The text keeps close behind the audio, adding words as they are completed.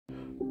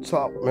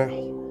Talk, man.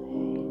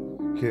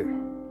 Yeah.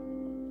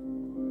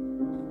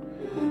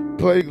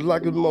 Play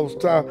like it most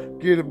time.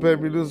 Get it,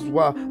 baby, this is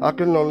why I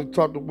can only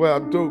talk the way I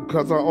do,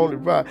 cause I only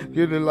ride.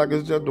 Get it like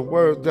it's just the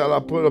words that I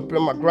put up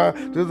in my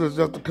grind. This is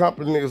just the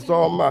company, it's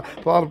all my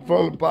bottom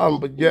from the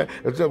bottom, but yeah,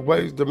 it's just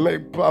ways to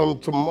make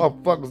problems to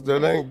motherfuckers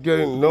that ain't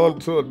getting none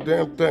to a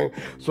damn thing.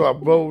 So I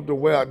roll the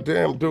way I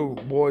damn do.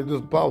 Boy,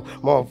 this boss,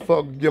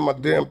 motherfucker, get my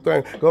damn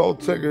thing. Go on,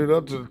 take it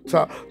up to the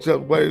top, just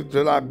ways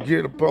that I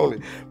get up on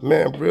it.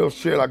 Man, real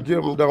shit, I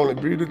give them, don't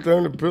it? Be the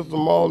thing to piss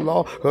them all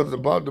off, cause it's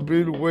about to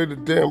be the way the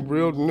damn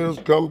realness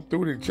come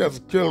through the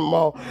chest, kill them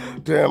all.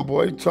 Damn,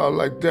 boy, he talk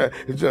like that.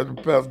 It's just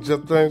the best,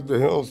 just things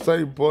that he don't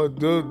say, boy.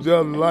 This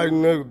just like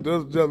nigga,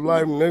 this just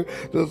like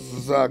nigga. This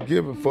is how I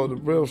give it for the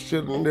real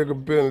shit a nigga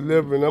been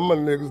living. And my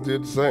niggas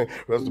did the same.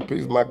 Rest in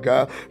peace, my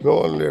guy.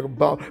 Knowing nigga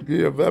about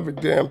give every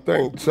damn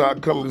thing till I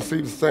come to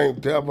see the same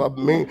death I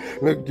mean.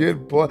 Nigga get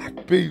it, boy,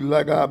 be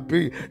like I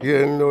be. Yeah,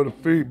 you know the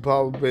free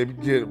power, baby,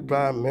 get it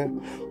right,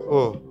 man.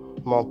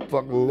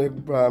 Motherfucking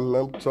nigga, Brian,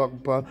 man, I'm talking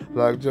about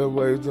like just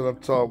ways that I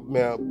talk,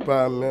 man,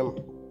 Brian, man,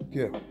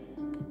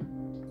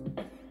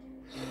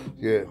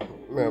 yeah,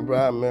 man,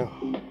 Brian, man,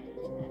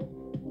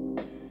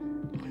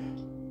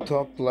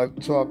 talk like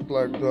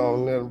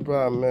down there,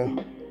 Brian,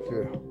 man,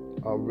 yeah,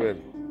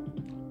 already,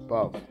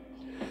 boss,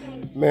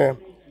 man.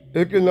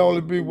 It can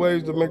only be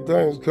ways to make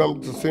things come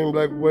to seem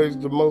like ways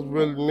the most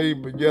really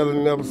need, but yet I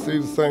never see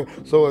the same.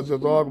 So it's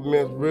just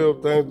arguments, real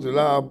things that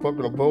I'm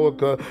fucking avoid,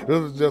 cause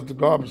this is just the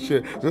garbage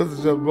shit. This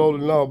is just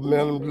rolling off,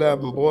 man. I'm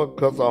laughing, boy,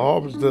 cause I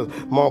harvest this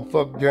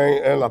motherfucking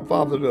game and I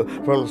fathered it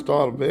from the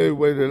start of every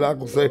way that I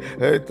can say,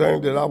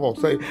 everything that I won't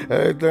say,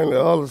 everything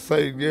that others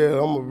say.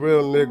 Yeah, I'm a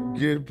real nigga,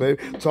 get it,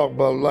 baby. Talk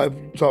about life,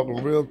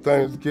 talking real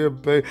things, get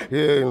it, baby.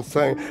 Yeah,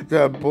 insane.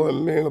 That boy,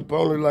 man, up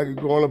on it like he's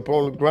going up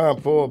on the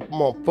grind for a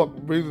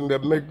motherfucking reason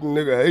that make the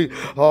nigga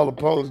hate all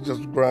opponents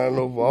just grind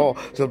over all.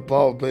 Just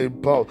pause, baby,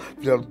 pause.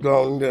 Just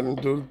go on there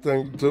and do the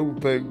thing you do,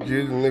 baby,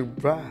 get a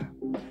nigga right.